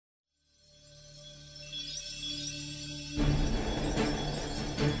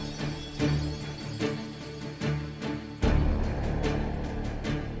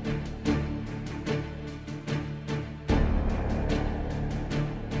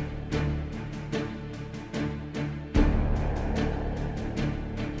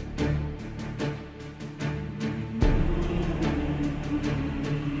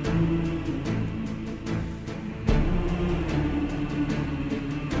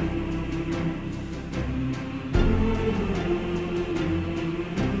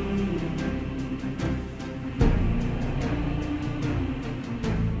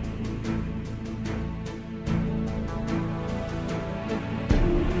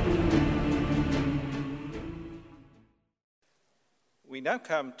We now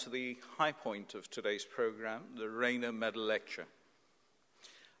come to the high point of today's program, the Rayner Medal Lecture.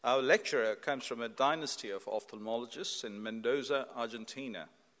 Our lecturer comes from a dynasty of ophthalmologists in Mendoza, Argentina.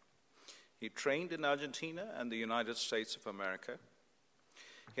 He trained in Argentina and the United States of America.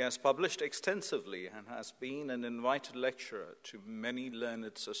 He has published extensively and has been an invited lecturer to many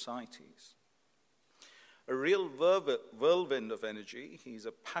learned societies. A real whirlwind of energy, he's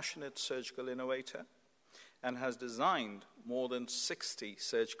a passionate surgical innovator and has designed more than 60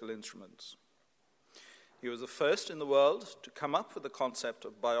 surgical instruments. He was the first in the world to come up with the concept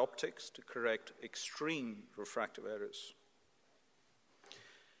of bioptics to correct extreme refractive errors.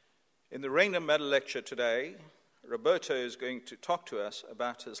 In the Rayner Medal Lecture today, Roberto is going to talk to us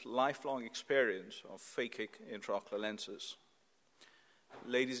about his lifelong experience of phakic intraocular lenses.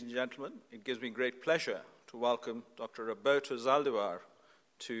 Ladies and gentlemen, it gives me great pleasure to welcome Dr. Roberto Zaldivar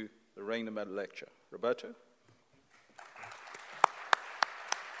to the Rayner Medal Lecture. Roberto?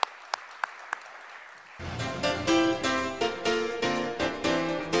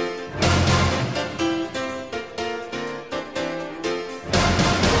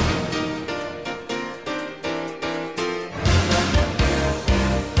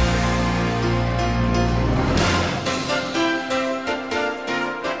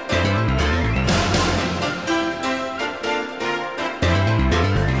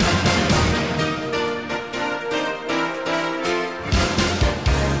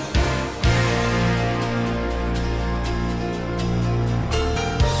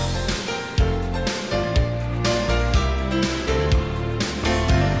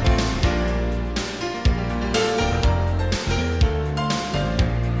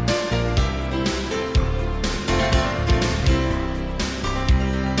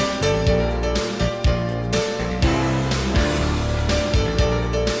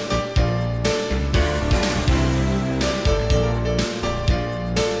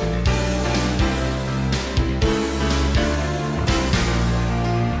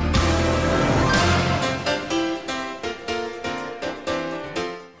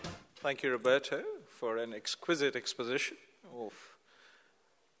 Thank you, Roberto, for an exquisite exposition of,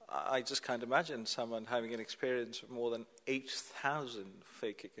 I just can't imagine someone having an experience of more than 8,000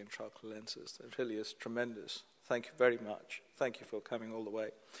 phakic intraocular lenses. That really is tremendous. Thank you very much. Thank you for coming all the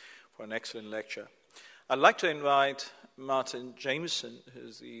way for an excellent lecture. I'd like to invite Martin Jameson,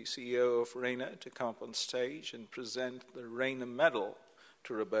 who's the CEO of Rayner, to come up on stage and present the Rayner Medal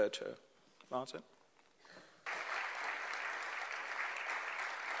to Roberto. Martin?